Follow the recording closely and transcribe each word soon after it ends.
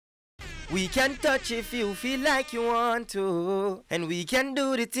We can touch if you feel like you want to. And we can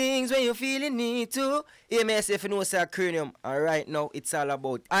do the things when you feel you need to. AMS, you know, say Cranium. And right now, it's all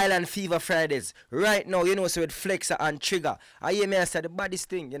about Island Fever Fridays. Right now, you know, so with Flexer and Trigger. AMS said the baddest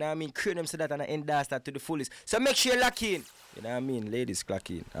thing, you know what I mean? Cranium said that and I endorse that to the fullest. So make sure you lock in. You know what I mean? Ladies, clock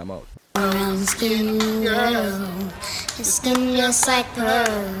in. I'm out. Brown skin girl, your skin just like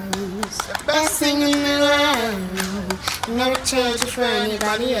pearls. Best thing in the world. Never trade you for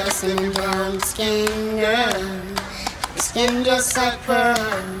anybody else. And a brown skin girl, your skin just like pearls.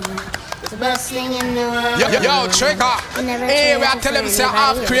 The best thing in the world. Yo, Trigger. Hey, we are telling them say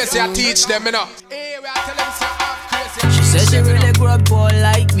half crazy. I teach them, you know. Hey, we are telling them say half crazy. She said she really grew up boy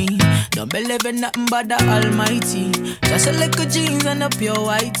like me. Don't believe in nothing but the Almighty. Just a little jeans and a pure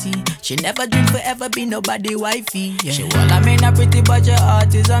whitey. She never dreamed forever be nobody wifey. Yeah. She well, I mean a pretty but your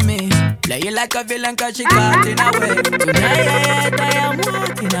heart is a miss. Play you like a villain cause she caught in a way. Tonight I am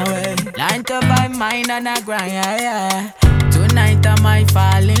walking away. 9 to 5 mine and I grind, yeah. Tonight I might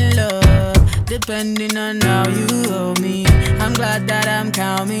fall in love, depending on how you hold me. I'm glad that I'm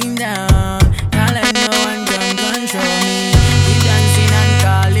calming down. Can't let no one come control me. Keep dancing and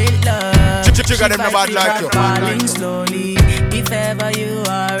call it love. You got them bad like you. Falling slowly. If ever you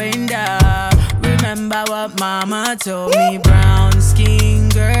are in doubt, remember what mama told me. Brown skin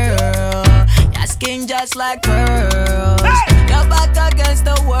girl, your skin just like pearls. You're back against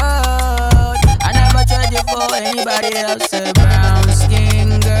the world. I never tried you for anybody else. Brown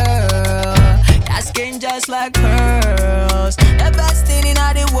skin girl, your skin just like pearls. The best thing in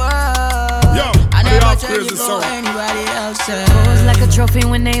the world. Yo, I never tried you for anybody else. Pose like a trophy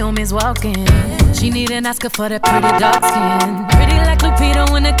when Naomi's walking. She need an Oscar for that pretty dark skin. Pretty like Lupita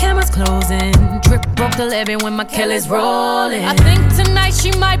when the camera's closing. Drip broke the levee when my Kelly's rolling. I think tonight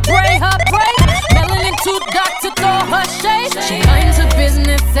she might braid her braid. Melanin too dark to throw her shade. She minds her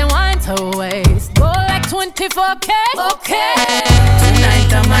business and winds her waist. Go like 24K. Okay.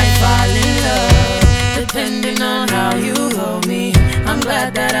 Tonight I might fall in love, depending on how you hold me. I'm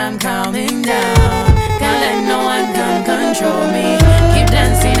glad that I'm calming down. Can't let no one come control me. Keep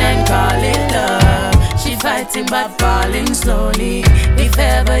dancing and call it love. She fighting but falling slowly. If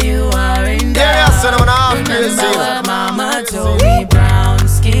ever you are in doubt, remember what mama told me. Brown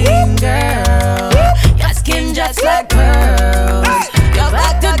skin girl, your skin just like pearls. You're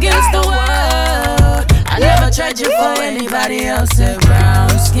back against the world. I never tried you for anybody else. Brown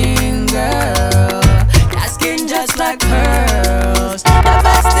skin girl, your skin just like pearls. The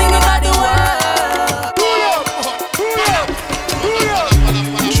best thing about the world.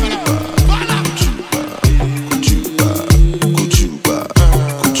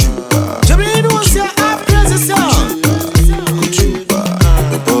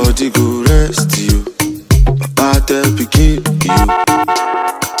 Go rest you, Papa tell pikin you.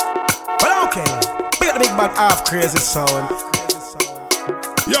 Well, okay, we got the big bad half crazy sound.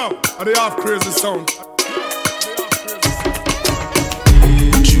 Yo, are they half crazy sound?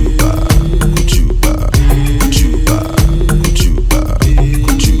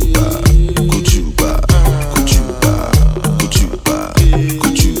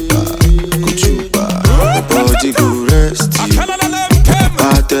 Body go rest you, Papa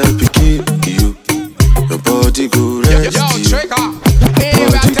tell pikin you. Your body go rest Yo, you. Trigger. Hey, we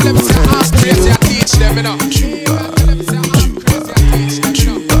are telling them say half crazy. I teach them, you know.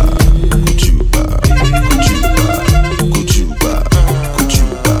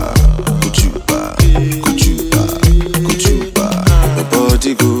 Your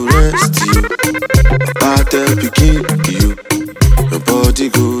body go rest you, Papa tell pikin you. Your body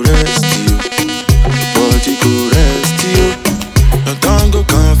go rest you. Body go rest you. Your tongue go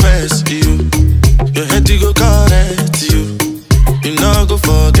confess you. Your head go correct you. You not go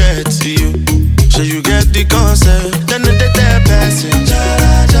forget you. So you get the concept. Then the dead person.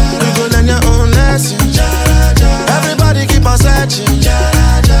 You go learn your own lesson. Everybody keep on searching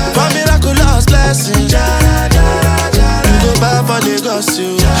for miraculous blessings. You go back for the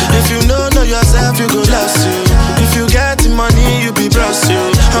gossip. If you know yourself, you go lost you. If you get the money, you be blessed you.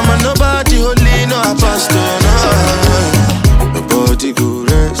 I'm a nobody, holy, no apostle. No. Your body go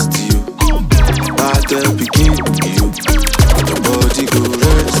rest you. I tell begin you. Your body go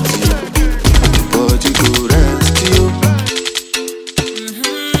rest you. Your body go rest you.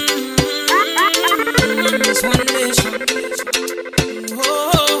 This one is so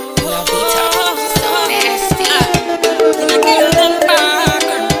nasty. Can I get them back?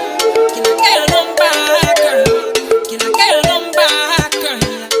 Can I get them back?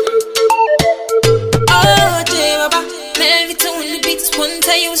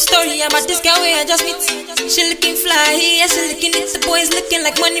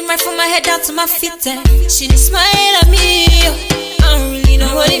 rhythm right from my head down to my feet. She just smile at me. I don't really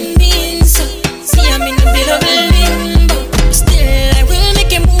know what it means. See, I'm in a bit of a limbo. Still, I will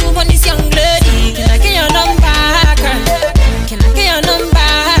make a move on this young lady. Can I get your number, girl? Can I get your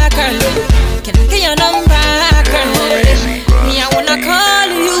number, girl? Can I get your number, girl? Me, I wanna call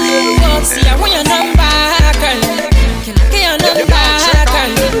you. See, I want your number, girl. Can I get your number, girl?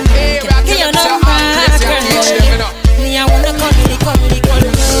 Can I get your number, girl? Me, I wanna call you.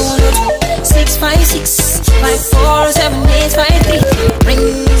 656 54 7853.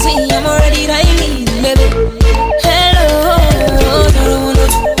 Rings me, I'm already dialing, baby. Hello,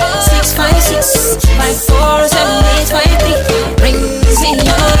 656 54 7853. Rings me,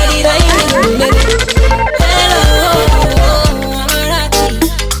 I'm already dialing, baby. Hello, I'm alright.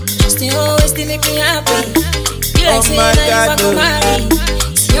 Just the always to make me happy. You like saying I fuck marry.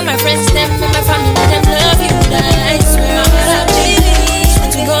 See all my friends, them and my family, them love you. I swear I'm alright.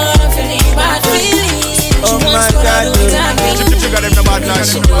 To God, I'm feeling bad feelings. Oh my God,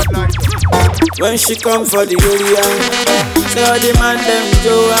 when she come for the area, say all the man them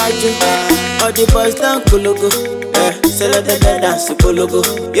Joe Ajo, all the boys down Kulugu. Say let the dance to Kulugu.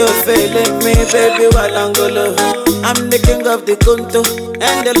 You feeling me, baby, while Angolo. I'm the king of the Kunto,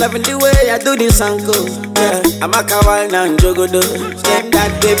 and they loving the way I do this uncle. I'm a kawal now, Jogodo. Step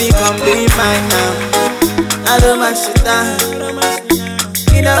that baby, come be mine now. I don't mind shit down.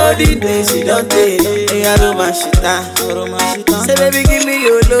 In all the days you don't take, I don't mind shit down. Say baby, give me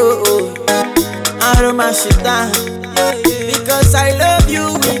your love. I don't mind shit down. Because I love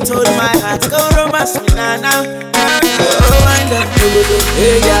you with all my heart. Go romance me now. Oh, wind up,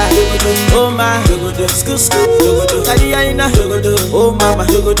 hey yeah, oh my, school, Tadiana, oh mama,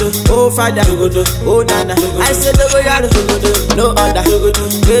 oh father, oh nana. I said no other,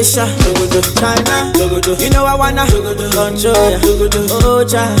 Asia, China. You know I wanna control ya. Oh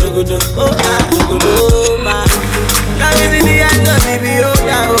child, oh my. Now is in the end of the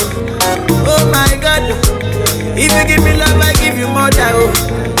oh my God. If you give me love, I give you more than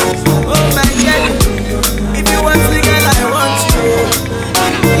oh my God. If you want me, girl, I want you.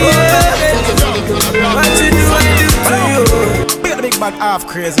 Yeah. What you do, I do to you. Be the big bad half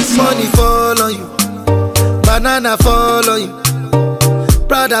crazy. Money fall on you, banana fall on you,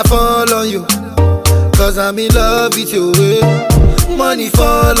 Prada fall on you. Cause I'm in love with you. Money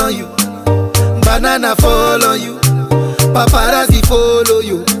fall on you, banana fall on you, paparazzi follow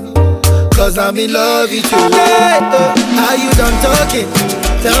you. Cause I'm in love with you. Are you done talking?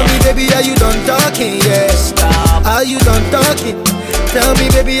 Tell me, baby, are you done talking? Yeah. Are you done talking? Tell me,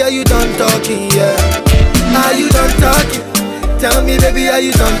 baby, are you done talking? Yeah. Are you done talking? Tell me, baby, are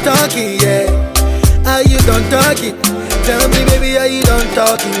you done talking? Yeah. Are you done talking? Tell me, baby, are you done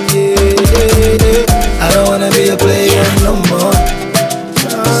talking? Yeah. I don't wanna be a player no more.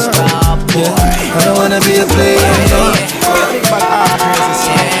 Yeah. I don't wanna be a player no more.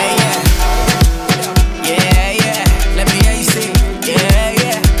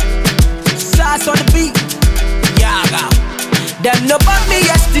 On the beat, yeah, them no bought me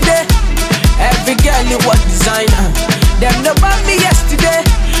yesterday. Every girl you was designer. Them no bought me yesterday.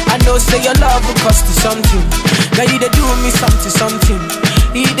 I know say your love will cost you something. Now you they do me something.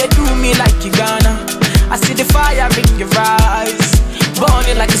 You they do me like you gonna. I see the fire in your eyes,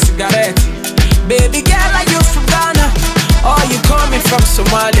 burning like a cigarette. Baby girl, are you from Ghana? Or you coming from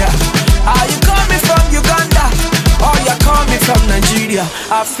Somalia? Are you coming from Uganda? Or you coming from Nigeria?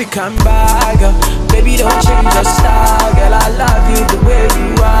 African bag, baby don't change your style. Girl, I love you the way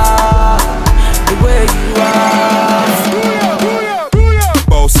you are. The way you are.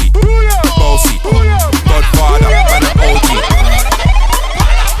 Bossy, Godfather, and an OG.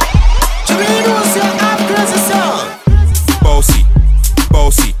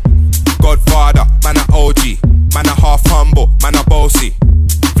 Bossy, Godfather, man a OG. Man a half humble, man a bossy.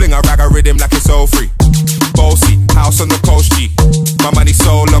 Fling a rag a rhythm like it's all free. Bossy, house on the coast G. My money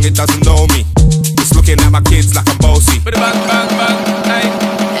so long it doesn't know me. It's looking at my kids like I'm bossy.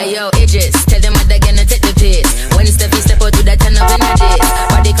 Hey yo, Idris, tell them what they're gonna take the piss. When it's step out to that turn up energies.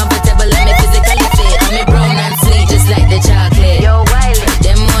 Body comfortable and me physically fit. I'm a brown and sweet just like the chocolate. Yo, Wiley,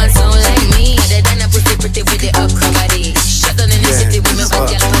 them ones sound like me. They're done up pretty with the upper body. Shut down in the city with me bad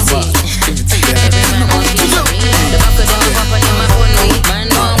girl pussy. Every man want me. The back of them up on my own way. Man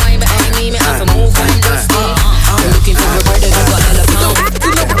don't wine behind me have to move and dusty. I'm looking for a brother who got all around.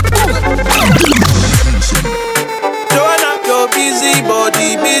 Joanna, you're busy,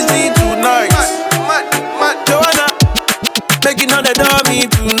 body busy tonight. Joanna, making all the dummy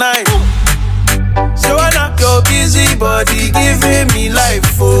tonight. Joanna, you're busy, body giving me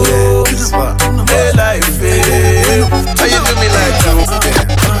life, oh, hey life, hey. How you do me like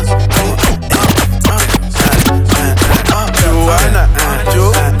that?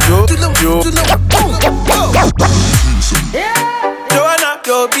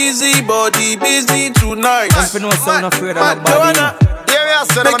 busy tonight. Don't know sound afraid of Joanna,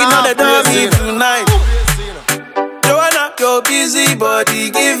 making all the dummy tonight. Joanna, your busy body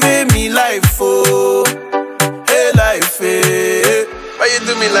giving me life, oh, hey life, hey. Why you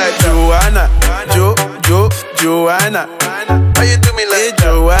do me like Joanna, Joanna? Why you do me like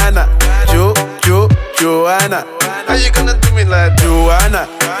Joanna, Joanna? How you gonna do me like Joanna,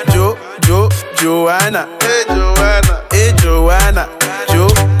 Joanna? Hey Joanna,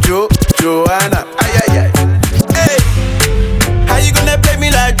 Joanna? Ay ay ay. Hey, how you gonna play me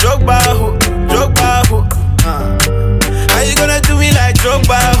like Drogba? How you gonna do me like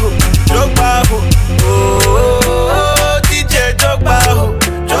Drogba? Oh, DJ Drogba.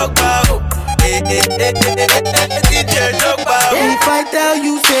 DJ Drogba. If I tell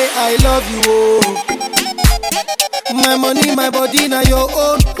you, say I love you, oh. My money, my body, now your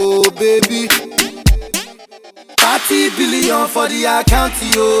own, oh baby. 30 billion for the account,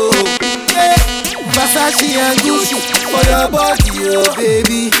 yo. Hey, Versace and Gucci for your body, oh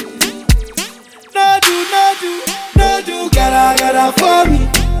baby. No do, gotta for me.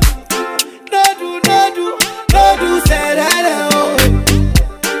 No do, say that, oh.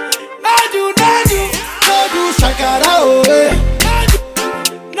 No do, shakara, oh.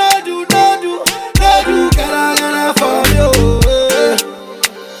 No do, gotta for me, oh.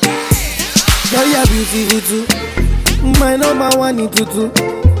 Girl, you're beautiful too. My number one in tutu.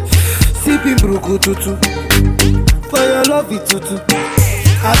 Sipping bruku tutu. For your love it tutu.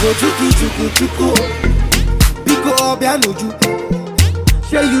 I go chuku. Biko obianuju.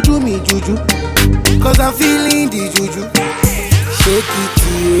 Say you do me juju. Cause I'm feeling the juju. Shake it to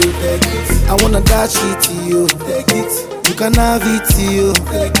you, take it. I wanna dash it to you, take it. You can have it to you,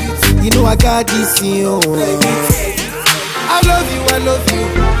 take it. You know I got this in you, take it. I love you.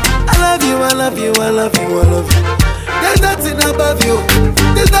 There's nothing above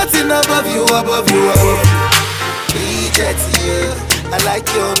you. Above you. Jet you. I like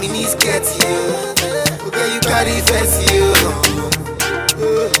your mini skirt you. Okay, you carry face you.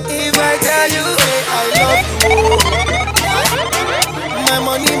 If I tell you, say I love you. My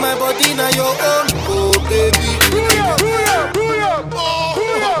money, my body, now your own, oh baby.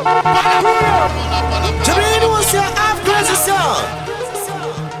 Jamaica wants your half crazy sound.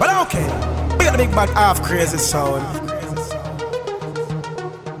 But okay, we got the big bad half crazy sound.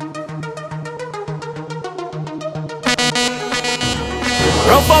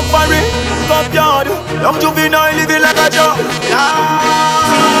 Rough up Paris, cup yard. Young juvenile living like a job.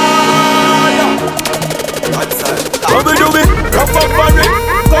 How we do it? Rough up Paris,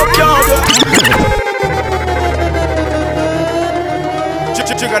 cup yard.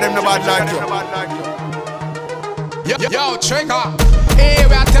 Trigger them no bad like you. Yo, trigger. Hey,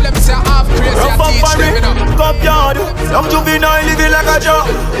 we are tell them say half crazy. Rough up Paris, cup yard. Young juvenile living like a job.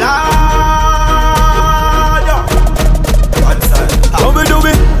 How we do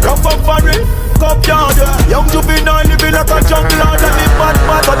it? Rough up Paris, cup yard. Young juvenile living like a jungle. And the bad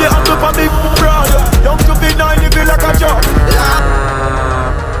so the handle for me broad. Young juvenile living like a jungle.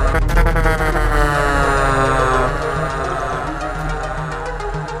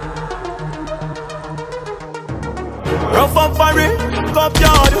 Rough up Paris, cup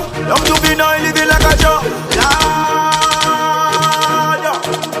yard. Young juvenile living like a jungle.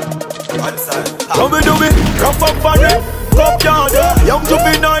 How we do it? Rough up Paris, cup yard. Young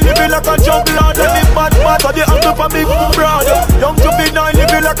juvenile living like a jungle. And the bad so the handle for me broad. Young juvenile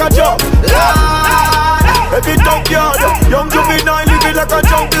living like a jungle. Every top yard. Young juvenile living like a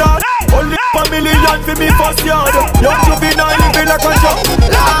jungle. Only $1 million for me first yard. Young juvenile living like a jungle.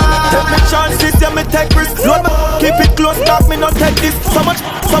 Take me chances, yeah me take risks. Lord, keep it close, dog, me not take this. So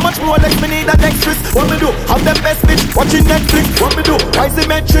much more like me need an extras. What me do? Have them best bitch watching Netflix. What me do? Rise the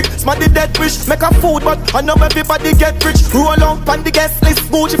metric, smart the dead wish. Make a food, but I know everybody get rich. Roll on pan the guest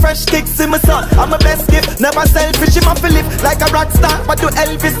list, Gucci fresh kicks in my son. I'm a best gift, never selfish. I'm a Philip like a rock star, but do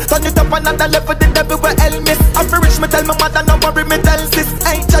Elvis. Turn it up another level, the devil where Elvis. I'm for rich, me tell my mother, no worry, me tell sis.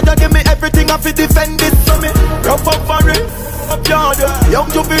 Ain't you give me everything, I fi defend this. So me rough up for it. Young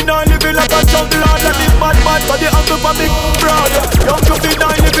juvenile living like a jungle. And the bad so the uncle for me proud. Young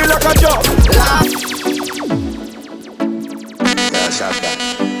juvenile living like a jungle.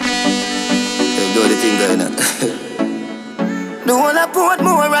 Do the thing going on. The whole of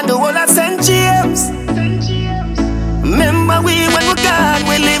Portmore and the whole of St. James. Remember when we're gone,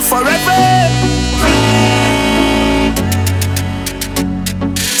 we live forever.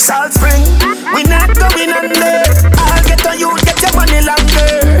 Salt Spring, we not going under. I'll get on you, get your money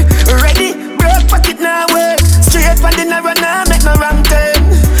longer. Ready, broke pocket now way. Straight for the narrow now, make no wrong turn.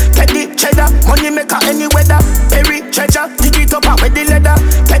 Teddy cheddar, money maker any weather. Perry treasure, dig it up with the leather.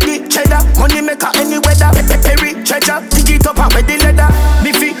 Teddy cheddar, money maker.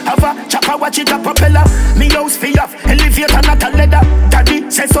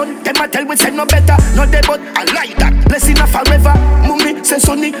 son, them a tell we say no better. No they but I like that. Blessing a forever. Mummy say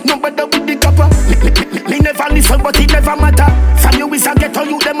sonny, no better with the copper. Me never listen, but it never matter. From you is a ghetto,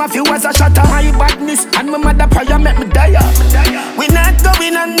 you them a few as a shatter. My badness and my mother prayer make me die. We not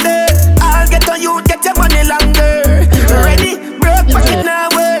going under. I'll get on you, get your money longer. Ready, broke pocket now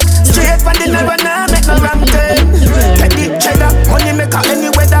work. Straight from the never now make no wrong turn. Teddy cheddar, money maker any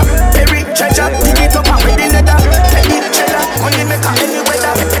weather. Perry treasure, dig it up with the leather. Teddy cheddar, money maker any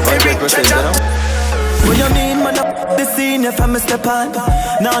weather. Perry treasure. What you mean, man? The scene if I'm a step on.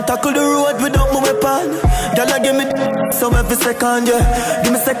 Now tackle the road without my weapon. Girl, give me so every second, yeah.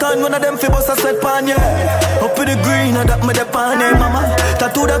 Give me second, one of them fi bust a sweat pan, yeah. Up with the green, and that me the pan, hey mama.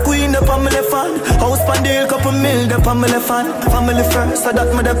 Tattoo the queen, the family fan. House pan deal, couple mil, the family fan. Family first, so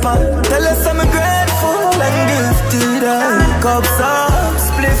that me the pan. Tell us I'm grateful and gifted. Cups up,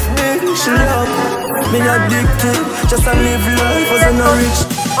 spliff big, she love. Me addicted, just to live life as I'm not rich.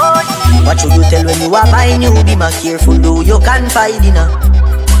 What should you tell when you are buying you? Be more careful though you can find dinner.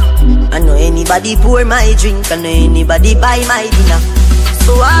 I know anybody pour my drink, I know anybody buy my dinner.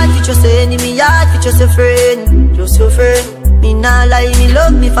 So hard for just your enemy, hard for just your friend. Just your friend. Me nah lie, me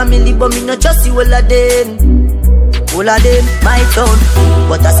love me family, but me not trust you all of them. All of them, my town.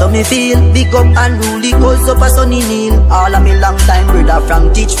 But that's how me feel. Big up and rule, cause up a sunny kneel. All of me long time brother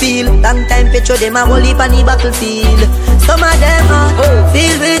from Teachfield. Long time petro them a whole heap on the battlefield. Some of them are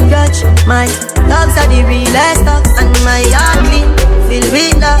filled with grudge. My dogs are the realest dog. And my heart clean, filled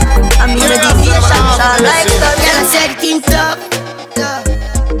with love. I'm in meditation, shall like the girl I said things up.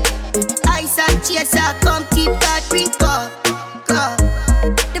 Ice and chaser, come keep that drink up.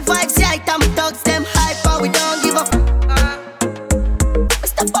 The vibes right, I'm thugs, them hyper, we don't give up. We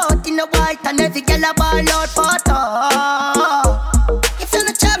step out in the white and every girl a ball out for talk. If you're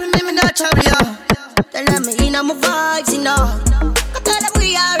not trouble, me not trouble you. Tell them me in my vibes, you know. I tell them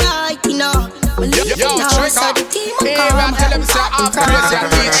we alright, you know. Yo, check out. Hey, man, tell them say I'm crazy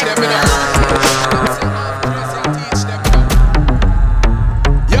and teach them, you know.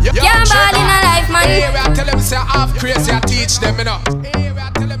 Can't ball in a life, man. Hey, man, tell them say I'm crazy and teach them, you know.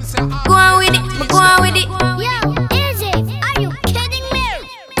 Go on with it, go on with it. Yo, Izzy, are you kidding me?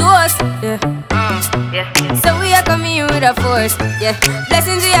 Toast, yeah. So we are coming in with a force, yeah.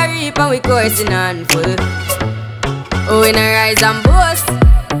 Blessings we are reap and we coursing on full. Oh, we not rise and boast.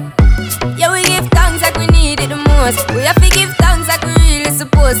 Yeah, we give thanks like we need it the most. We have to give thanks like we really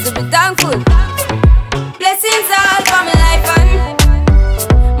supposed to be thankful. Blessings all for my life and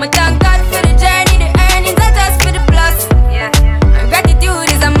my thank God for the journey, the earnings are just for the plus. Yeah, and gratitude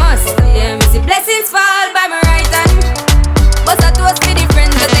is a must. Yeah, me see blessings fall by my right hand. But I toast for the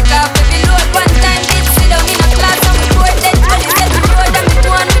friends that take off every load. One time did sit down in a class and we board dead. When they set the road and me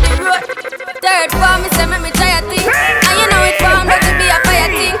go on with the road. Third form, me say me try a thing. And you know it formed out to be a fire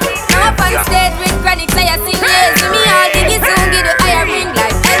thing. Now up on stage with chronic say I sing. Yeah, see me all diggy soon get the higher ring.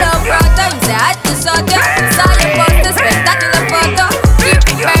 Like hello brother, you say I had to sort ya. Saw your poster, spectacular photo. Keep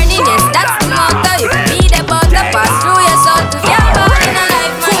burning, yes, that's the motto. If you need a butter, pass through your soul to your body in a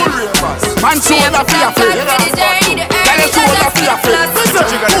life, man. Man, so I'm a fear for you. Tell us all a fear for you.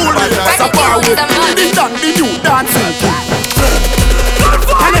 Cool as a bar with the done, the new dancing.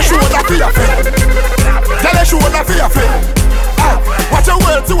 Tell us all a fear for you. Tell us all a fear for you. Watch your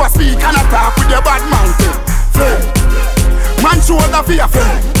words to a speak and a talk with your bad mountain. Man, show the fear for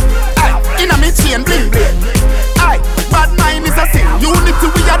you. Inna me chain bling bling. Bad mind is a sin. Unity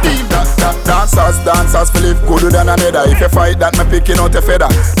we a deal. Dancers feel live gooder than another. If you fight that, me picking out a feather.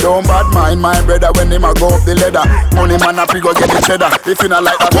 Don't bad mind my brother when him a go up the ladder. Money man a go get the cheddar. If you not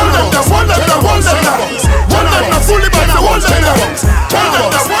like that, hold them now, hold them now, hold them now. Hold them now, fully back now, hold them now. Hold them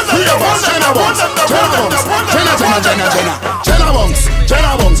now, hold them now, hold them now, hold them now. Jenna bunks,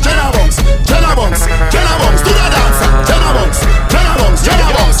 Jenna bunks, Jenna bunks, Jenna bunks, Jenna bunks, do the dance. Jenna bunks, Jenna bunks, Jenna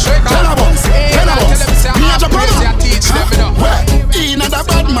bunks, Jenna bunks, Jenna bunks. Me a Japan. Well, he not a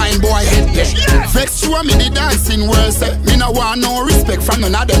bad mind boy. Vex you me the dancing world say. Me no want no respect from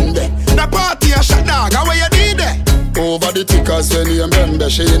none of them there. The party a shot dog, how you did there? Over the tickers when you remember.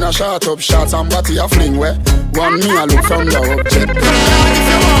 She in a shot up shots and body a fling where. One me a look from the object. If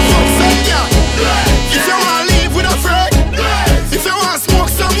you want fuck say yeah. If you want live with a friend. If you want smoke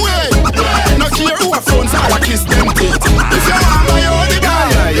some way. No care who a phones all a kiss them teeth. If you want buy all the guy.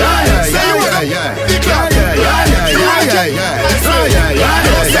 Say you want the club.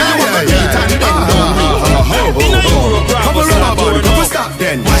 Couple rubber band, couple stop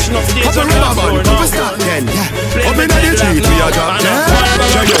then. Couple rubber band, couple stop then. Up in the street we are drop then.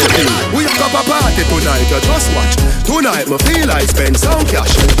 We have a party tonight, you just watch. Tonight me feel I spend some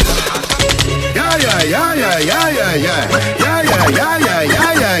cash.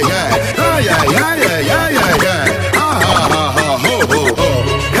 Yeah.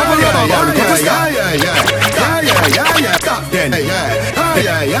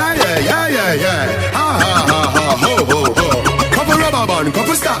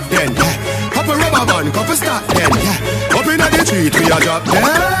 Couple stop then, couple rubber band, couple stop then, up inna the street we a drop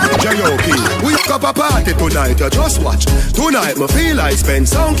dead. J.O.P. We up a party tonight, you just watch. Tonight me feel like spend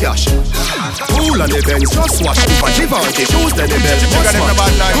some cash. Cool on the Benz, just watch. If I Givenchy shoes, then the belt must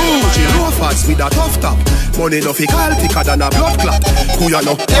match. Gucci loafers with a tough top. Money no fi call thicker than a blood clot. Kuya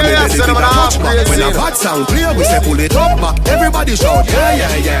no, money ready with a touch back. When a bad sound clear, we say pull it up back. Everybody shout, yeah,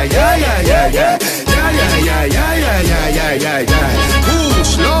 yeah, yeah, yeah, yeah, yeah, yeah. Yeah, yeah, yeah, yeah, yeah, yeah, yeah, yeah, yeah.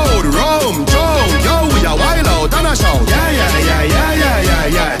 Push, load, rum, jump, yo, we a wild out and a shout. Yeah, yeah, yeah, yeah, yeah, yeah,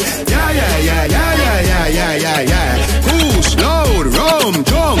 yeah. Yeah, yeah, yeah, yeah, yeah, yeah, yeah, yeah, yeah. Push, load, rum,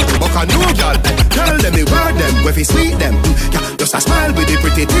 jump, buck a new girl. Tell them the word them, where fi sweet them. Yeah, just a smile with the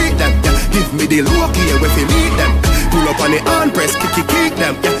pretty treat them. Yeah, give me the look here, where fi meet them. Pull up on the hand press, kick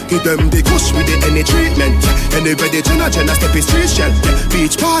them. Yeah, give them the gush with the any treatment. Yeah, anybody Jenna step is street shell. Yeah,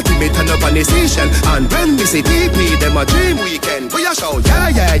 beach party me turn up on the station. And when we see DP, them a dream weekend. We a show, yeah,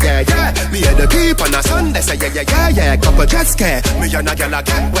 yeah, yeah, yeah. Me and the keep on a Sunday, say yeah, yeah, yeah, yeah. Couple jet scare, me and a girl a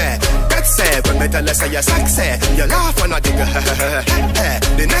get where. That's it, when me tell her say you're sexy. You laugh and I dig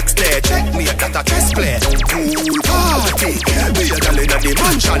the next day, check me that a chess play. Pool party, we a girl in the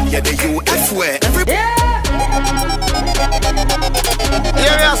mansion, yeah, the UF way.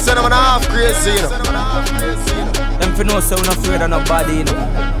 Yeah, we are son of an half crazy, you know. Them for no sound afraid of nobody, you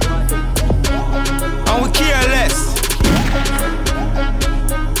know.